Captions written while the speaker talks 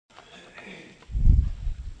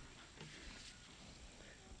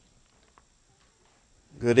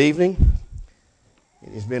Good evening.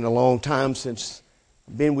 It has been a long time since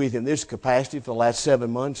I've been with you in this capacity for the last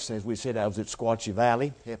 7 months. As we said, I was at Squatchy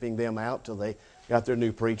Valley helping them out till they got their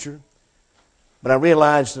new preacher. But I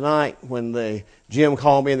realized tonight when Jim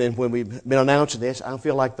called me and then when we've been announcing this, I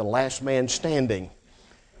feel like the last man standing.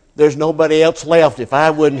 There's nobody else left. If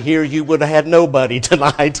I wasn't here, you would have had nobody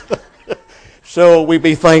tonight. So we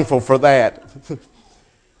be thankful for that.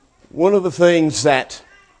 One of the things that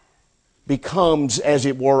becomes, as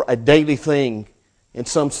it were, a daily thing in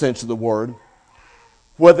some sense of the word,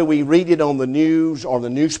 whether we read it on the news or the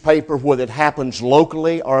newspaper, whether it happens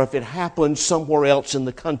locally or if it happens somewhere else in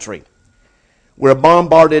the country. We're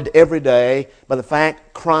bombarded every day by the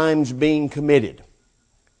fact crimes being committed.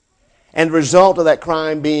 And the result of that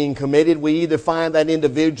crime being committed, we either find that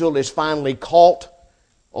individual is finally caught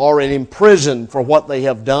or in prison for what they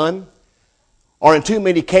have done, or in too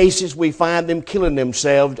many cases we find them killing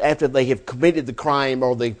themselves after they have committed the crime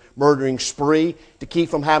or the murdering spree to keep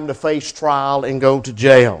from having to face trial and go to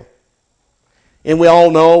jail. And we all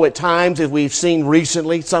know at times, as we've seen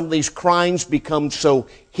recently, some of these crimes become so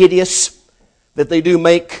hideous that they do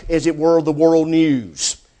make, as it were, the world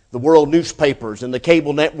news. The world newspapers and the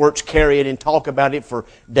cable networks carry it and talk about it for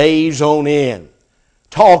days on end.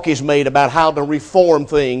 Talk is made about how to reform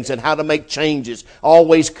things and how to make changes.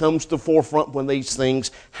 Always comes to the forefront when these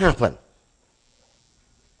things happen.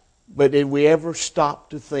 But did we ever stop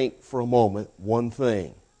to think for a moment one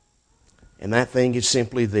thing? And that thing is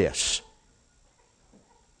simply this.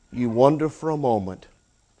 You wonder for a moment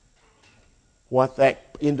what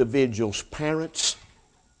that individual's parents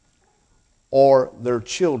or their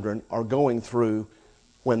children are going through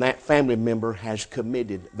when that family member has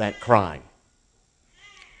committed that crime.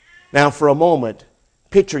 Now, for a moment,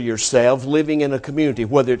 picture yourself living in a community,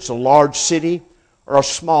 whether it's a large city or a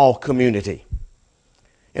small community.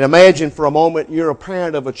 And imagine for a moment you're a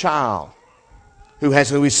parent of a child who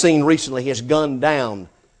we've seen recently, has gunned down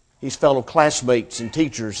his fellow classmates and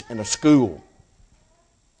teachers in a school.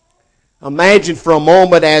 Imagine for a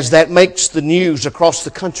moment as that makes the news across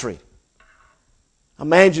the country.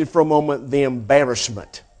 Imagine for a moment the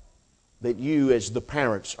embarrassment that you as the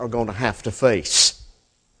parents are going to have to face.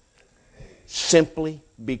 Simply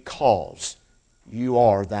because you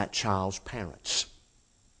are that child's parents.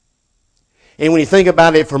 And when you think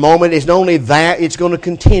about it for a moment, it's not only that, it's going to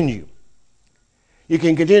continue. You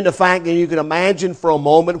can continue the fact that you can imagine for a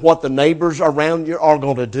moment what the neighbors around you are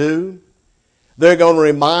going to do. They're going to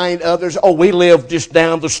remind others, oh, we live just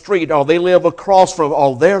down the street, or they live across from,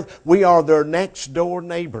 we are their next door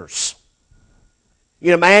neighbors. You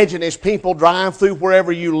can imagine as people drive through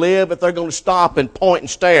wherever you live, that they're going to stop and point and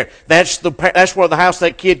stare. That's where the house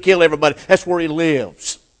that kid killed everybody. That's where he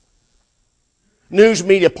lives. News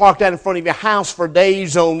media parked out in front of your house for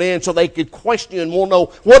days on end so they could question you and want to know,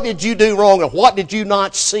 what did you do wrong or what did you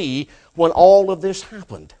not see when all of this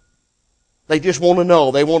happened? They just want to know.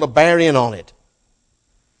 They want to bear in on it.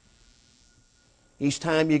 Each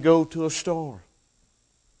time you go to a store,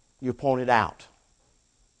 you're pointed out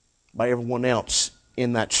by everyone else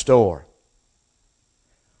in that store.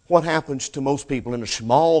 What happens to most people in a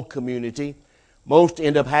small community? Most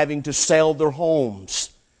end up having to sell their homes,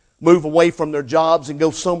 move away from their jobs and go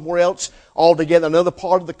somewhere else altogether, another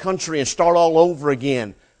part of the country, and start all over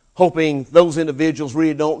again, hoping those individuals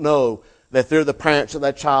really don't know that they're the parents of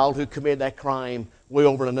that child who committed that crime way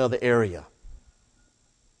over in another area.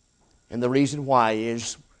 And the reason why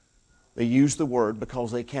is they use the word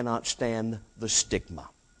because they cannot stand the stigma.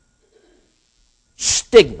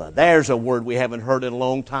 Stigma, there's a word we haven't heard in a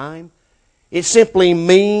long time. It simply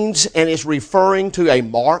means and is referring to a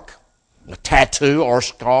mark, a tattoo or a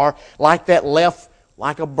scar, like that left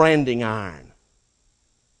like a branding iron.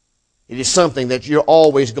 It is something that you're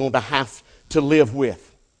always going to have to live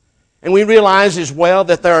with. And we realize as well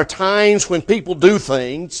that there are times when people do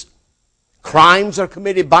things, crimes are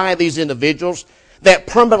committed by these individuals that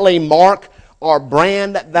permanently mark or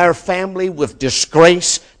brand their family with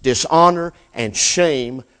disgrace, dishonor, and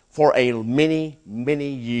shame for many, many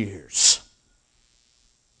years.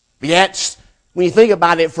 Yet, when you think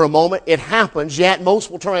about it for a moment, it happens, yet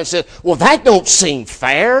most will turn and say, well, that don't seem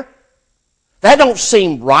fair. That don't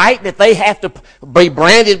seem right that they have to be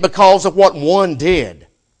branded because of what one did.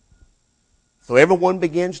 So everyone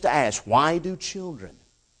begins to ask, why do children,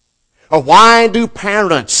 or why do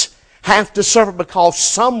parents have to suffer because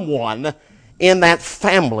someone in that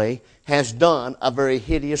family has done a very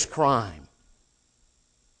hideous crime?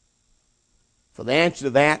 For the answer to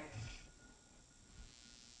that,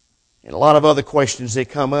 and a lot of other questions that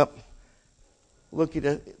come up, look at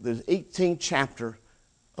the 18th chapter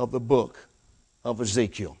of the book of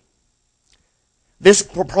Ezekiel. This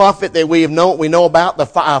prophet that we know about, the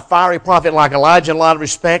fiery prophet like Elijah in a lot of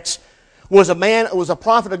respects, was a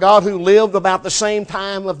prophet of God who lived about the same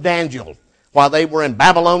time of Daniel while they were in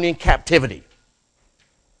Babylonian captivity.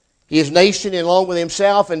 His nation, along with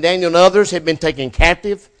himself and Daniel and others, had been taken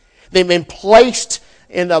captive. They'd been placed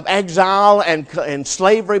in exile and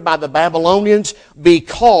slavery by the Babylonians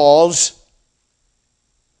because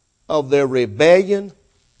of their rebellion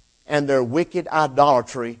and their wicked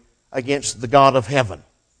idolatry against the God of heaven.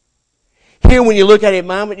 Here, when you look at it,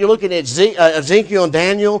 you're looking at Ezekiel and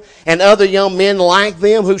Daniel and other young men like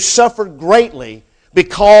them who suffered greatly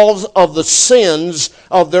because of the sins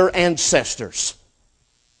of their ancestors.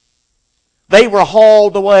 They were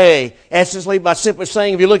hauled away, essentially by simply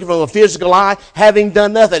saying, if you're looking from a physical eye, having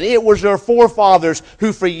done nothing. It was their forefathers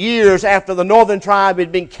who for years after the northern tribe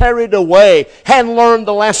had been carried away, hadn't learned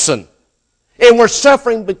the lesson, and were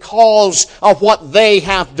suffering because of what they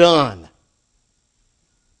have done.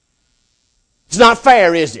 It's not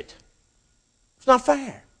fair, is it? It's not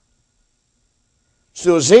fair.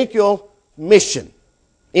 So Ezekiel's mission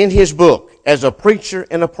in his book as a preacher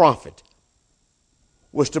and a prophet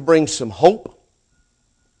was to bring some hope.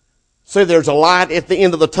 So there's a light at the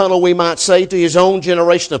end of the tunnel, we might say, to his own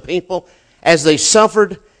generation of people as they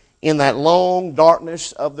suffered in that long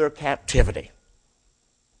darkness of their captivity.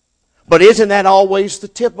 But isn't that always the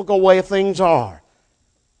typical way things are?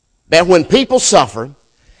 That when people suffer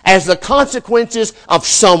as the consequences of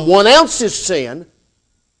someone else's sin,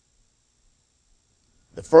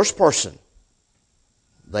 the first person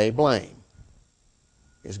they blame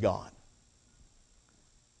is God.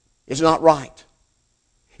 It's not right.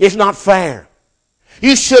 It's not fair.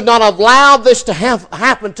 You should not have allowed this to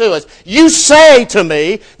happen to us. You say to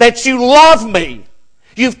me that you love me.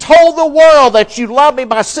 You've told the world that you love me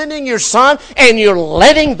by sending your Son, and you're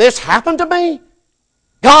letting this happen to me?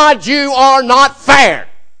 God, you are not fair.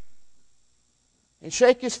 And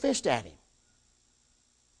shake his fist at him.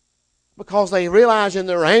 Because they realize in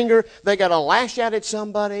their anger they got to lash out at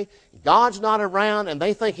somebody. God's not around and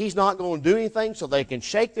they think he's not going to do anything, so they can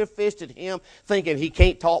shake their fist at him thinking he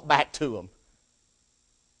can't talk back to them.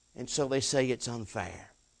 And so they say it's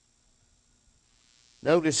unfair.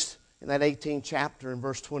 Notice in that 18th chapter in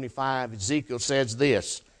verse 25, Ezekiel says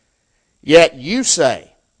this, "Yet you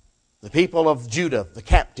say," the people of Judah, the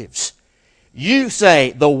captives, "you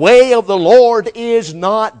say, the way of the Lord is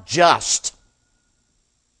not just.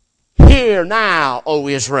 Hear now, O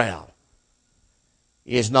Israel.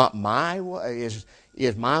 Is my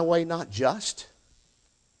way not just?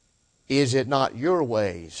 Is it not your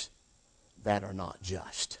ways that are not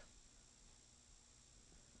just?"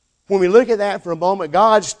 When we look at that for a moment,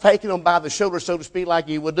 God's taking them by the shoulder, so to speak, like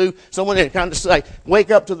he would do someone that kind of say,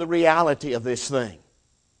 wake up to the reality of this thing.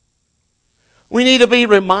 We need to be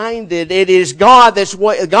reminded it is God's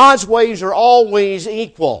ways are always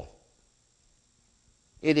equal.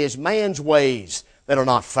 It is man's ways that are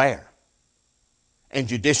not fair and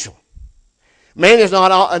judicial. Man is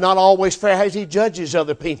not always fair as he judges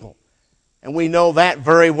other people. And we know that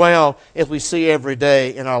very well as we see every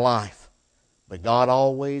day in our life. But God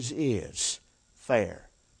always is fair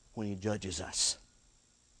when he judges us.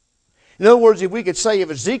 In other words, if we could say if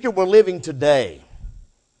Ezekiel were living today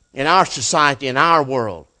in our society, in our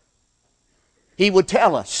world, he would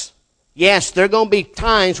tell us, yes, there are going to be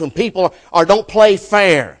times when people don't play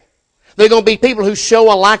fair. There are going to be people who show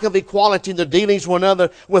a lack of equality in their dealings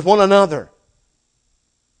with one another.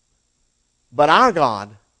 But our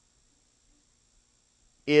God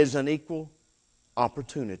is an equal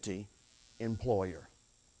opportunity employer.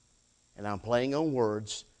 And I'm playing on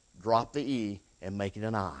words, drop the E and make it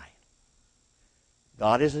an I.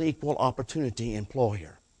 God is an equal opportunity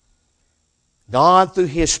employer. God, through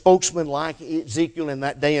his spokesman like Ezekiel in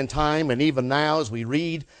that day and time, and even now as we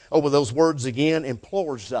read over those words again,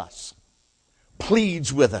 implores us,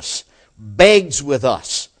 pleads with us, begs with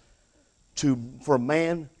us for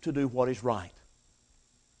man to do what is right.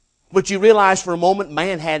 But you realize for a moment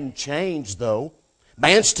man hadn't changed, though.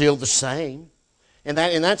 Man's still the same. In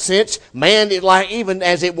that sense, man, even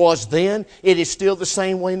as it was then, it is still the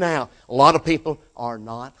same way now. A lot of people are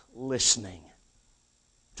not listening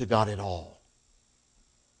to God at all.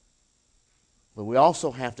 But we also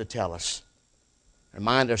have to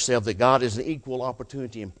remind ourselves that God is an equal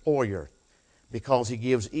opportunity employer because he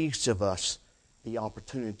gives each of us the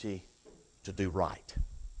opportunity to do right.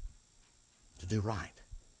 To do right.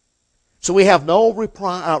 So we have no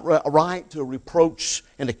right to reproach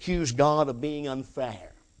and accuse God of being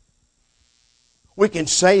unfair. We can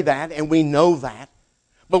say that and we know that.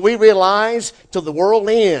 But we realize till the world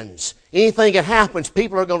ends, anything that happens,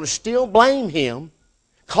 people are going to still blame him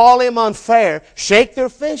call him unfair, shake their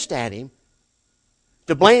fist at him,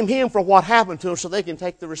 to blame him for what happened to him so they can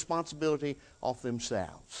take the responsibility off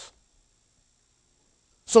themselves.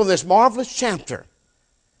 So in this marvelous chapter,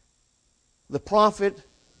 the prophet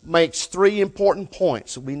makes three important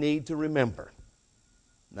points that we need to remember.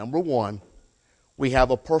 Number one, we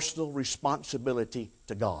have a personal responsibility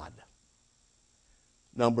to God.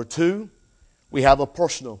 Number two, we have a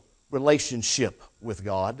personal relationship with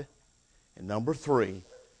God. And number three,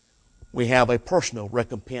 we have a personal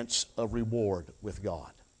recompense of reward with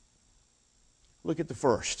God. Look at the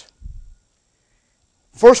first.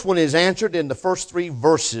 The first one is answered in the first three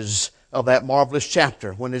verses of that marvelous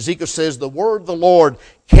chapter when Ezekiel says, "The word of the Lord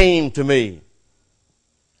came to me."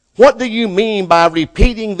 What do you mean by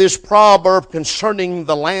repeating this proverb concerning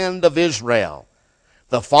the land of Israel?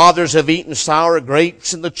 The fathers have eaten sour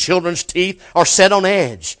grapes, and the children's teeth are set on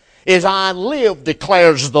edge. As I live,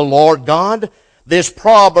 declares the Lord God, this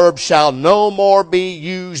proverb shall no more be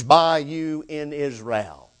used by you in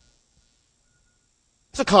Israel.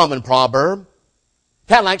 It's a common proverb.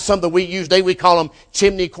 Kind of like something we use today. We call them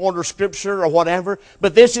chimney corner scripture or whatever.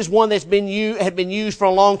 But this is one that's had been used for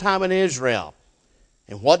a long time in Israel.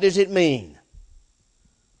 And what does it mean?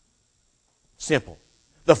 Simple.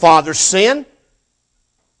 The fathers sin,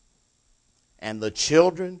 and the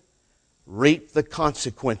children reap the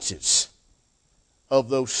consequences of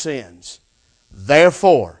those sins.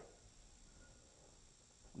 Therefore,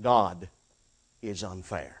 God is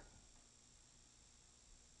unfair.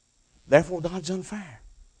 Therefore, God's unfair.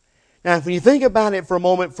 Now, if you think about it for a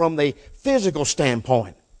moment from the physical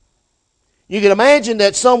standpoint, you can imagine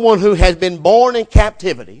that someone who has been born in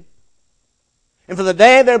captivity, and from the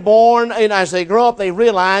day they're born, and as they grow up, they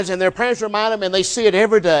realize, and their parents remind them, and they see it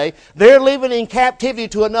every day, they're living in captivity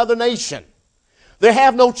to another nation. They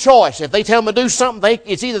have no choice. If they tell them to do something,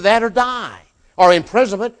 it's either that or die, or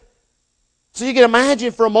imprisonment. So you can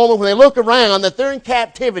imagine for a moment when they look around that they're in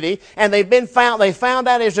captivity, and they found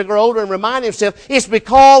out as they grow older and remind themselves it's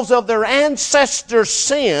because of their ancestors'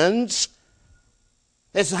 sins.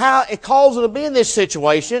 That's how it calls them to be in this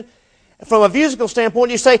situation. From a physical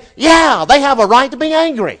standpoint, you say, yeah, they have a right to be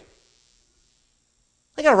angry.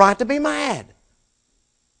 They got a right to be mad.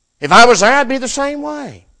 If I was there, I'd be the same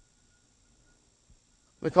way.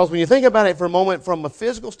 Because when you think about it for a moment from a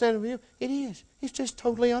physical standpoint, it is. It's just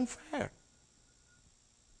totally unfair.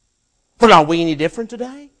 But are we any different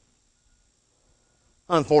today?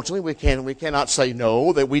 Unfortunately, we cannot say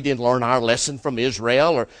no, that we didn't learn our lesson from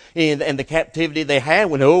Israel or and the captivity they had.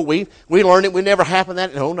 We learned it. We never happened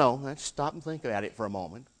that. No. Let's stop and think about it for a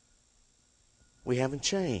moment. We haven't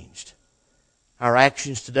changed. Our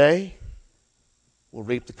actions today will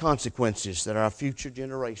reap the consequences that our future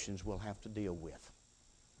generations will have to deal with.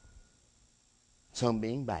 Some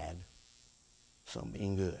being bad, some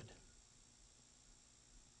being good.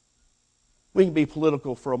 We can be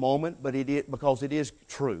political for a moment, but because it is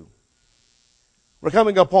true. We're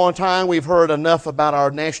coming upon a time we've heard enough about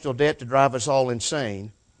our national debt to drive us all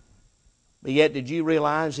insane. But yet, did you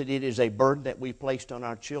realize that it is a burden that we placed on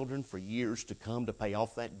our children for years to come to pay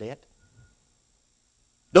off that debt?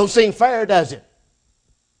 Don't seem fair, does it?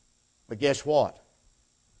 But guess what?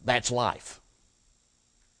 That's life.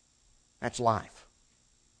 That's life.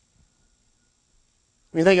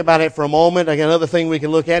 When you think about it for a moment, another thing we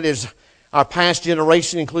can look at is our past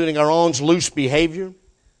generation, including our own loose behavior,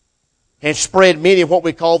 and spread many of what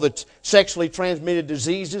we call the sexually transmitted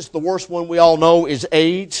diseases. The worst one we all know is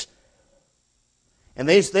AIDS. And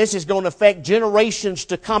this is going to affect generations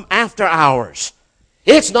to come after ours.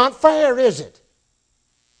 It's not fair, is it?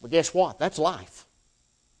 But guess what? That's life.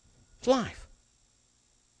 It's life.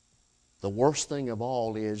 The worst thing of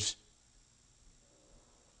all is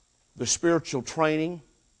the spiritual training,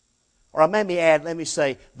 or let me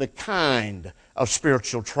say, the kind of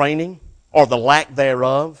spiritual training, or the lack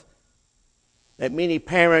thereof, that many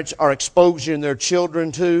parents are exposing their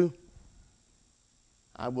children to,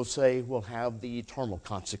 I will say will have the eternal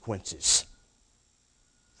consequences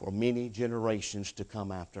for many generations to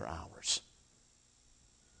come after ours.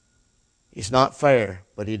 It's not fair,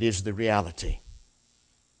 but it is the reality.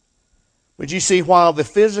 But you see, while the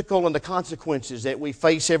physical and the consequences that we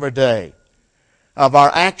face every day of our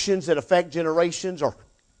actions that affect generations or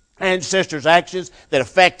ancestors' actions that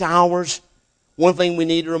affect ours, one thing we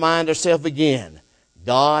need to remind ourselves again,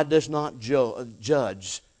 God does not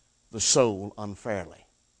judge the soul unfairly.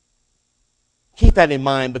 Keep that in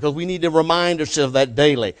mind because we need to remind ourselves of that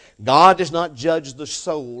daily. God does not judge the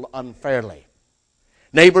soul unfairly.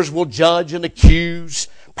 Neighbors will judge and accuse.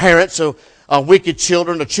 Parents of wicked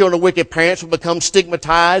children or children of wicked parents will become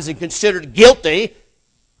stigmatized and considered guilty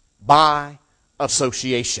by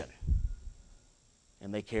association.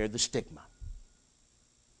 And they carry the stigma.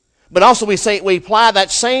 But also we apply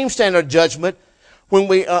that same standard of judgment when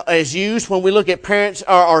we look at parents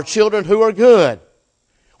or children who are good.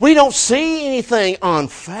 We don't see anything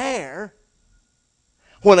unfair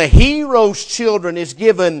when a hero's children is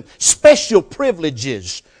given special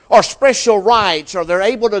privileges or special rights, or they're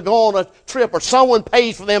able to go on a trip, or someone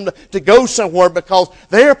pays for them to go somewhere because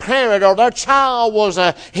their parent or their child was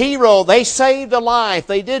a hero. They saved a life.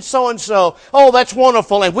 They did so and so. Oh, that's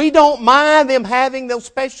wonderful. And we don't mind them having those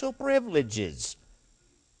special privileges,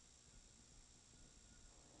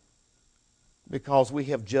 because we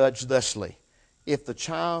have judged thusly. If the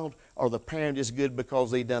child or the parent is good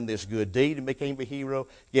because they done this good deed and became a hero,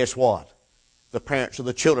 guess what? The parents or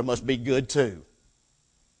the children must be good too.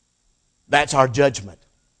 That's our judgment.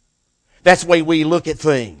 That's the way we look at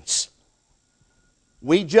things.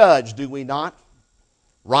 We judge, do we not?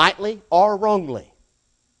 Rightly or wrongly,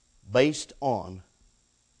 based on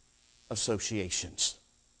associations.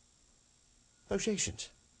 Associations.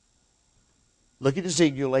 Look at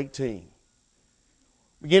Ezekiel 18.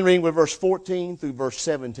 Begin reading with verse 14 through verse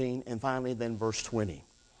 17, and finally then verse 20.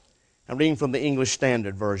 I'm reading from the English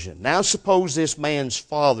Standard Version. Now suppose this man's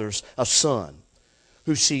father's a son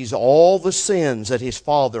who sees all the sins that his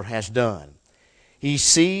father has done. He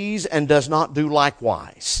sees and does not do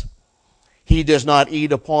likewise. He does not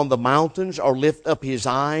eat upon the mountains or lift up his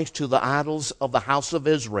eyes to the idols of the house of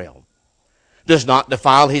Israel. Does not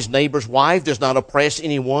defile his neighbor's wife, does not oppress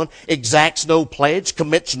anyone, exacts no pledge,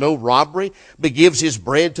 commits no robbery, begives his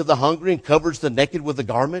bread to the hungry and covers the naked with a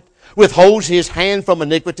garment, withholds his hand from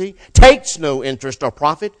iniquity, takes no interest or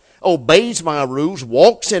profit, obeys my rules,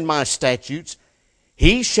 walks in my statutes.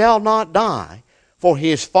 He shall not die for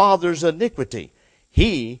his father's iniquity.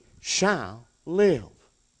 He shall live.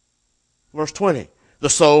 Verse 20. The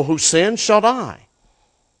soul who sins shall die.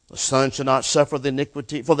 The son shall not suffer the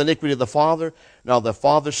iniquity of the father, nor the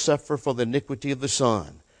father suffer for the iniquity of the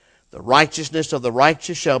son. The righteousness of the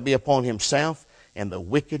righteous shall be upon himself, and the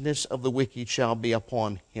wickedness of the wicked shall be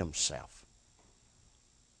upon himself.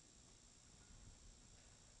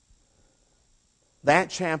 That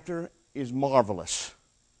chapter is marvelous.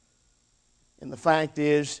 And the fact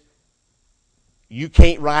is, you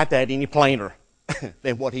can't write that any plainer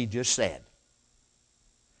than what he just said.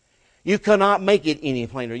 You cannot make it any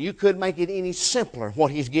plainer. You could make it any simpler, what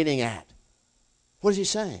he's getting at. What is he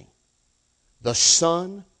saying? The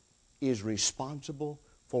son is responsible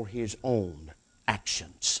for his own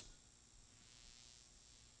actions.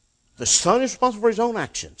 The son is responsible for his own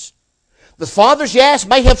actions. The fathers, yes,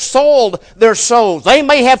 may have sold their souls. They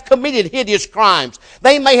may have committed hideous crimes.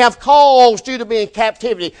 They may have caused you to be in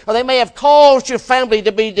captivity, or they may have caused your family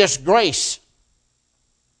to be disgraced.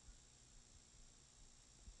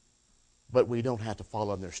 But we don't have to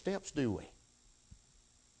follow in their steps, do we?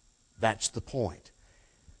 That's the point.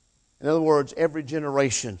 In other words, every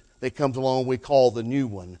generation that comes along, we call the new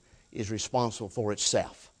one, is responsible for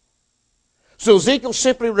itself. So Ezekiel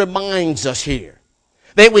simply reminds us here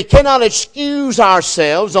that we cannot excuse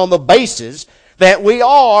ourselves on the basis that we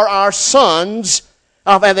are our sons,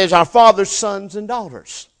 and there's our father's sons and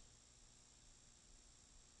daughters.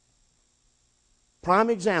 Prime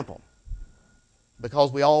example,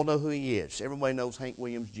 because we all know who he is. Everybody knows Hank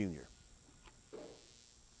Williams Jr.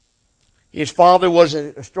 His father was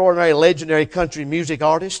an extraordinary, legendary country music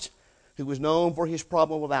artist who was known for his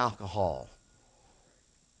problem with alcohol.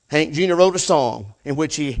 Hank Jr. wrote a song in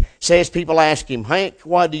which he says, people ask him, Hank,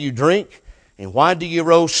 why do you drink? And why do you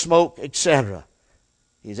roll smoke, etc.?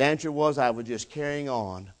 His answer was, I was just carrying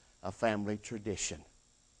on a family tradition.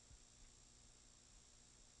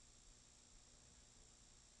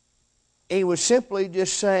 He was simply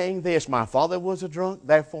just saying this, my father was a drunk,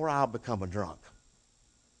 therefore I'll become a drunk.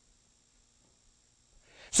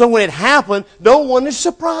 So when it happened, no one is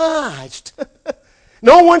surprised.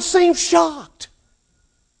 No one seems shocked.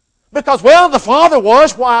 Because, well, the father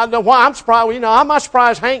was, why I'm surprised, I'm not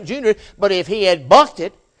surprised Hank Jr., but if he had bucked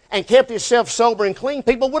it and kept himself sober and clean,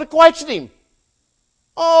 people would have questioned him.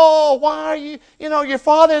 Oh, why are you, your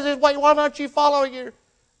father is this way, why don't you follow your...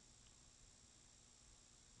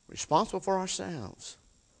 Responsible for ourselves.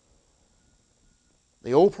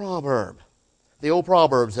 The old proverbs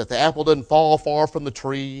that the apple doesn't fall far from the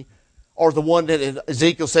tree, or the one that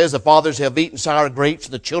Ezekiel says the fathers have eaten sour grapes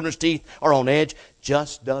and the children's teeth are on edge,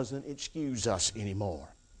 just doesn't excuse us anymore.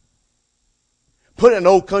 Put an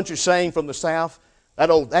old country saying from the South,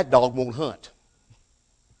 that dog won't hunt.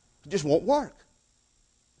 It just won't work.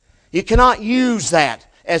 You cannot use that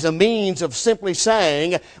as a means of simply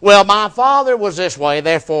saying, well, my father was this way,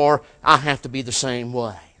 therefore I have to be the same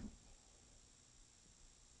way.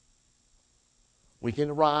 We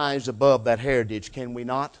can rise above that heritage, can we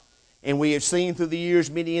not? And we have seen through the years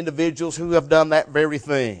many individuals who have done that very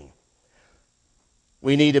thing.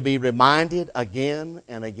 We need to be reminded again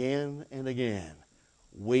and again and again.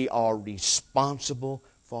 We are responsible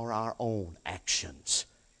for our own actions.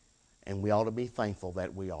 And we ought to be thankful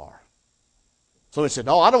that we are. So he said,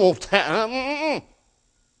 no, I don't want that.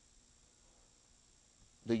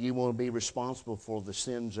 Do you want to be responsible for the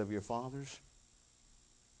sins of your fathers?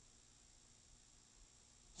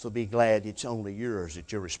 So be glad it's only yours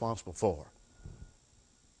that you're responsible for.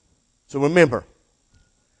 So remember,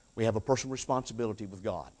 we have a personal responsibility with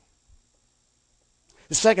God.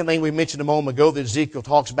 The second thing we mentioned a moment ago that Ezekiel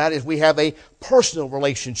talks about is we have a personal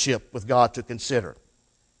relationship with God to consider.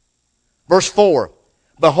 Verse 4,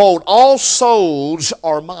 behold, all souls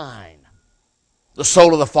are mine. The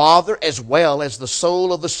soul of the Father as well as the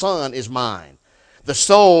soul of the Son is mine. The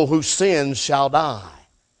soul whose sins shall die.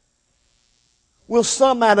 We'll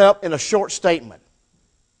sum that up in a short statement.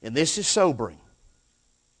 And this is sobering.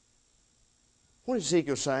 What is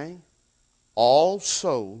Ezekiel saying? All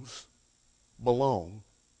souls belong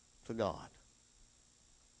to God.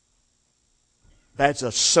 That's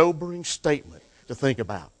a sobering statement to think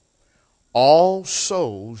about. All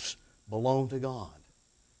souls belong to God.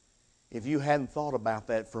 If you hadn't thought about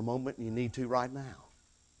that for a moment, you need to right now.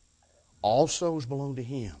 All souls belong to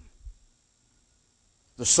Him.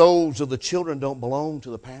 The souls of the children don't belong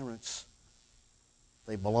to the parents.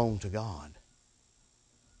 They belong to God.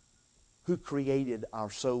 Who created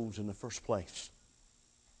our souls in the first place?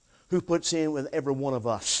 Who puts in with every one of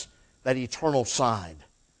us that eternal side?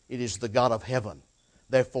 It is the God of heaven.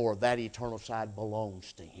 Therefore, that eternal side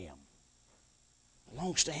belongs to Him.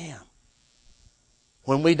 Belongs to Him.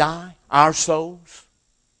 When we die, our souls,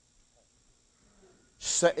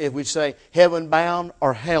 if we say heaven bound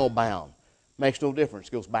or hell bound, makes no difference.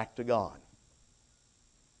 It goes back to God.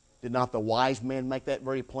 Did not the wise man make that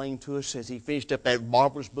very plain to us as he finished up that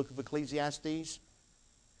marvelous book of Ecclesiastes?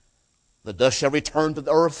 The dust shall return to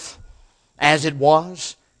the earth as it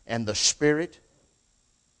was, and the spirit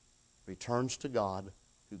returns to God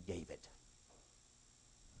who gave it.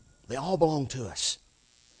 They all belong to us.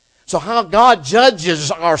 So how God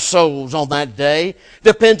judges our souls on that day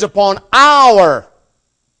depends upon our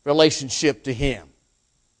relationship to Him.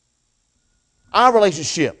 Our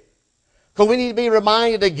relationship. Because we need to be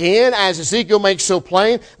reminded again, as Ezekiel makes so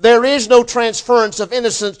plain, there is no transference of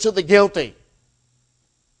innocence to the guilty.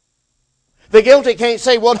 The guilty can't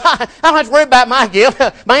say, well, I don't have to worry about my guilt.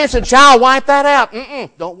 My innocent child, wipe that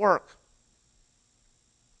out. Don't work.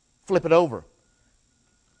 Flip it over.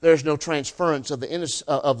 There's no transference of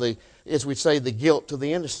the as we say, the guilt to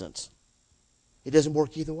the innocence. It doesn't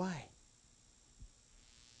work either way.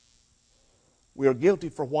 We are guilty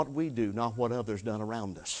for what we do, not what others done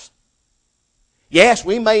around us. Yes,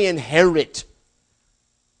 we may inherit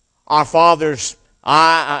our father's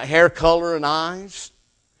hair color and eyes.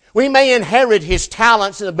 We may inherit his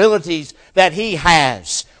talents and abilities that he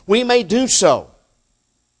has. We may do so.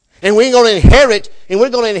 And we're going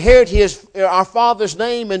to inherit our Father's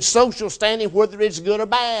name and social standing, whether it's good or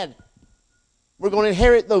bad. We're going to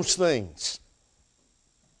inherit those things.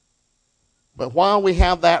 But while we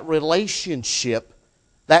have that relationship,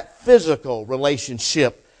 that physical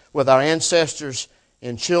relationship with our ancestors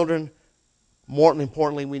and children, more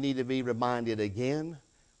importantly, we need to be reminded again,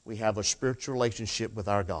 we have a spiritual relationship with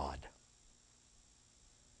our God.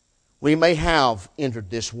 We may have entered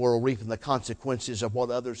this world reaping the consequences of what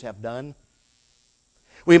others have done.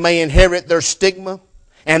 We may inherit their stigma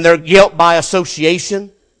and their guilt by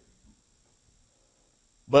association.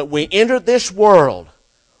 But we entered this world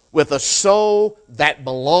with a soul that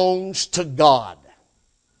belongs to God.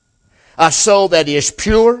 A soul that is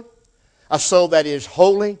pure, a soul that is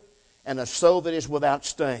holy, and a soul that is without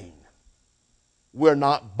stain. We're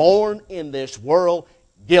not born in this world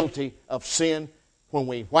guilty of sin when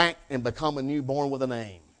we whack and become a newborn with a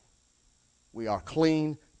name. We are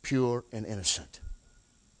clean, pure, and innocent.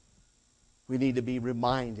 We need to be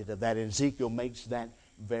reminded of that. Ezekiel makes that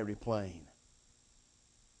very plain.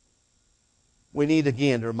 We need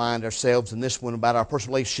again to remind ourselves in this one about our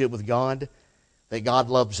personal relationship with God, that God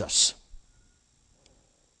loves us.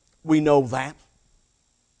 We know that.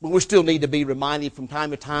 But we still need to be reminded from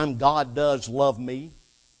time to time, God does love me.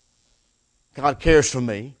 God cares for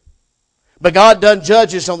me. But God doesn't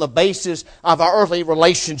judge us on the basis of our earthly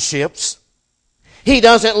relationships. He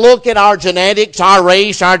doesn't look at our genetics, our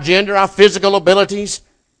race, our gender, our physical abilities.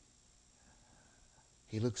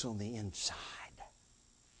 He looks on the inside.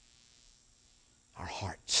 Our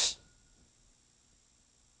hearts.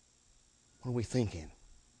 What are we thinking?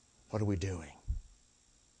 What are we doing?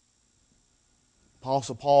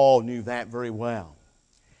 Apostle Paul knew that very well.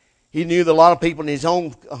 He knew that a lot of people in his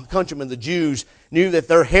own countrymen, the Jews, knew that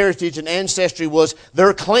their heritage and ancestry was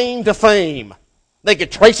their claim to fame. They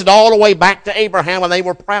could trace it all the way back to Abraham, and they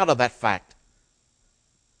were proud of that fact.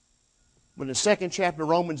 But in the second chapter of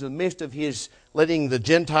Romans, in the midst of his letting the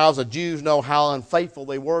Gentiles, the Jews, know how unfaithful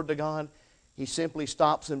they were to God, he simply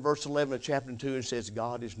stops in verse 11 of chapter 2 and says,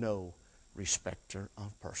 God is no respecter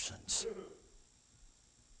of persons.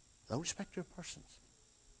 No respecter of persons.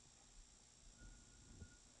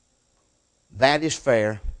 That is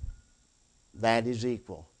fair. That is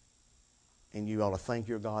equal. And you ought to thank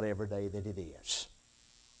your God every day that it is.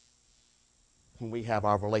 When we have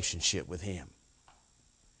our relationship with Him.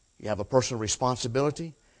 You have a personal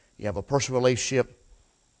responsibility. You have a personal relationship.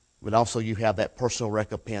 But also you have that personal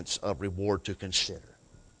recompense of reward to consider.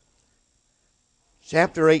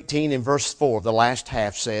 Chapter 18 in verse 4, the last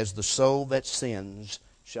half says, the soul that sins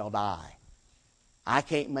shall die. I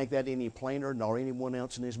can't make that any plainer nor anyone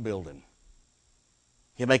else in this building.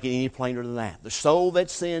 Can't make it any plainer than that. The soul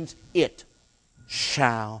that sins, it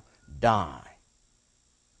shall die.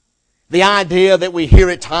 The idea that we hear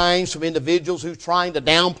at times from individuals who are trying to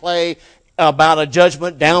downplay about a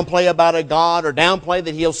judgment, downplay about a God, or downplay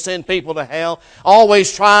that He'll send people to hell,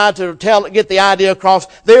 always try to get the idea across,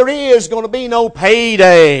 there is going to be no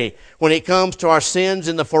payday when it comes to our sins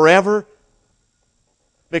in the forever,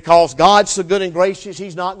 because God's so good and gracious,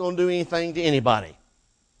 He's not going to do anything to anybody.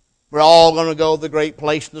 We're all going to go to the great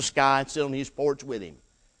place in the sky and sit on His porch with Him.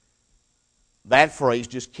 That phrase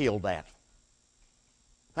just killed that.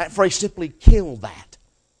 That phrase simply killed that.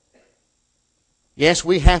 Yes,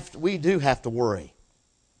 we do have to worry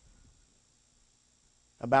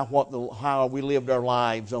about how we lived our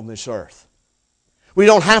lives on this earth. We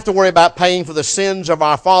don't have to worry about paying for the sins of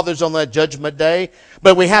our fathers on that judgment day,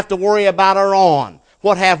 but we have to worry about our own.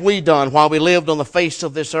 What have we done while we lived on the face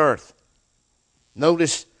of this earth?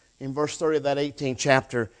 Notice in verse 30 of that 18th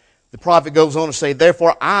chapter, the prophet goes on to say,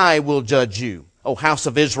 therefore I will judge you, O house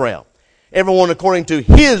of Israel, everyone according to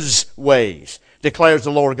his ways, declares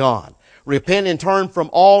the Lord God. Repent and turn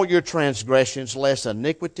from all your transgressions, lest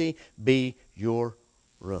iniquity be your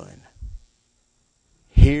ruin.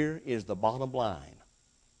 Here is the bottom line.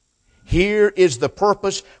 Here is the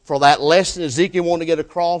purpose for that lesson Ezekiel wanted to get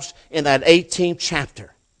across in that 18th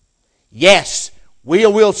chapter. Yes, we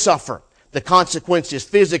will suffer the consequences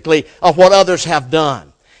physically of what others have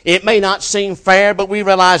done. It may not seem fair, but we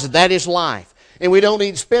realize that that is life. And we don't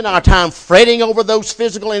need to spend our time fretting over those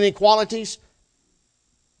physical inequalities.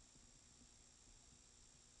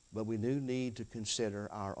 But we do need to consider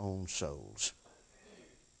our own souls.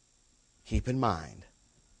 Keep in mind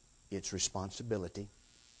its responsibility,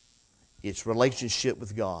 its relationship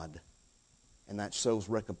with God, and that soul's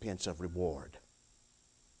recompense of reward.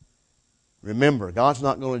 Remember, God's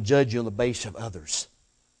not going to judge you on the basis of others,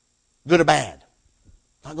 good or bad.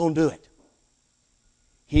 Not going to do it.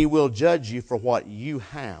 He will judge you for what you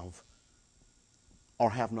have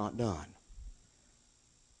or have not done.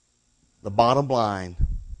 The bottom line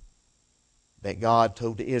that God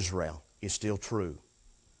told to Israel is still true.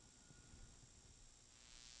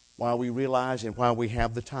 While we realize and while we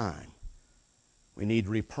have the time, we need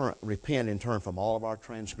to repent and turn from all of our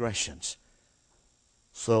transgressions,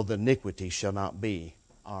 so the iniquity shall not be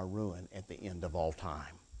our ruin at the end of all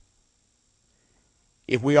time.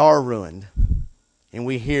 If we are ruined and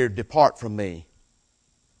we hear, depart from me,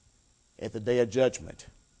 at the day of judgment,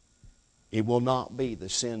 it will not be the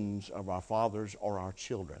sins of our fathers or our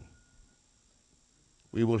children.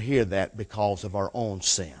 We will hear that because of our own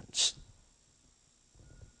sins.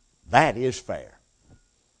 That is fair.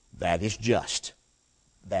 That is just.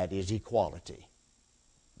 That is equality.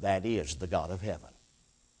 That is the God of heaven.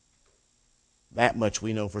 That much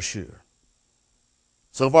we know for sure.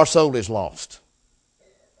 So if our soul is lost,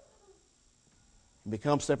 and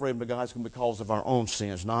becomes separated from God, it's because of our own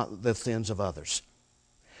sins, not the sins of others.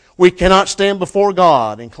 We cannot stand before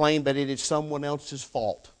God and claim that it is someone else's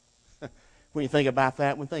fault. When you think about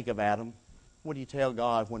that, when you think of Adam, what do you tell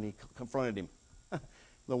God when he confronted him?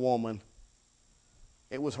 The woman.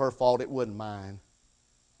 It was her fault, it wasn't mine.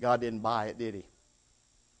 God didn't buy it, did He?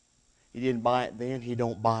 He didn't buy it then, He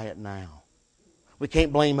don't buy it now. We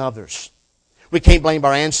can't blame others. We can't blame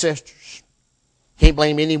our ancestors. Can't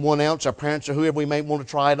blame anyone else, our parents or whoever we may want to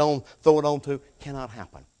try it on, throw it on to. Cannot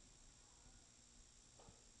happen.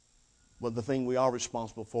 But the thing we are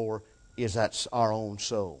responsible for is that's our own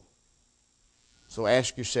soul. So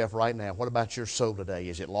ask yourself right now, what about your soul today?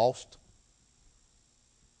 Is it lost?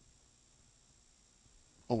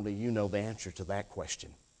 Only you know the answer to that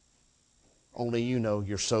question. Only you know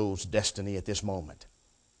your soul's destiny at this moment.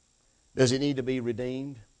 Does it need to be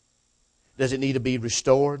redeemed? Does it need to be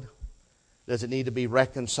restored? Does it need to be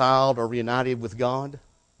reconciled or reunited with God?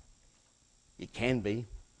 It can be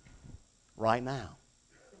right now.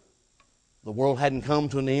 The world hadn't come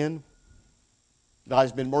to an end. God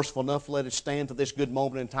has been merciful enough to let it stand for this good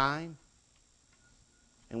moment in time.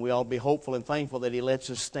 And we ought to be hopeful and thankful that He lets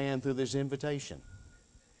us stand through this invitation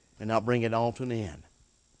and not bring it all to an end.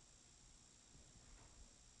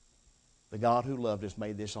 The God who loved us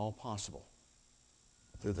made this all possible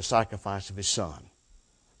through the sacrifice of His Son.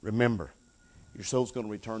 Remember, your soul's going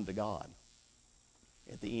to return to God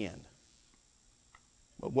at the end.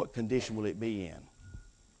 But what condition will it be in?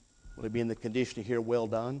 Will it be in the condition to hear, well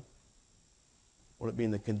done? Or will it be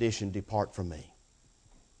in the condition, depart from me?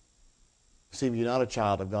 See, if you're not a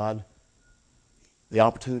child of God, the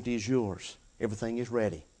opportunity is yours. Everything is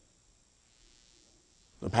ready.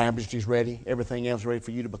 The package is ready. Everything else is ready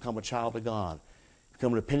for you to become a child of God.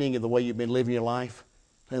 Become repenting of the way you've been living your life.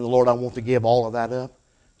 Saying, the Lord, I want to give all of that up.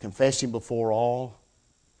 Confess Him before all.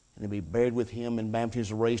 And then be buried with Him in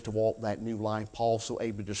baptism, raised to walk that new life Paul so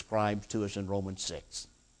ably describes to us in Romans 6.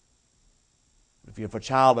 If you're a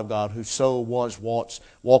child of God whose soul was once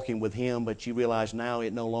walking with Him, but you realize now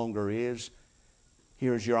it no longer is,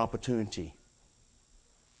 here's your opportunity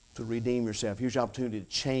to redeem yourself. Here's your opportunity to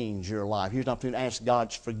change your life. Here's an opportunity to ask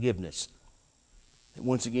God's forgiveness. And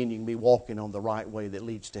once again, you can be walking on the right way that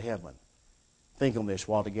leads to heaven. Think on this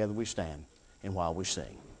while together we stand and while we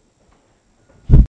sing.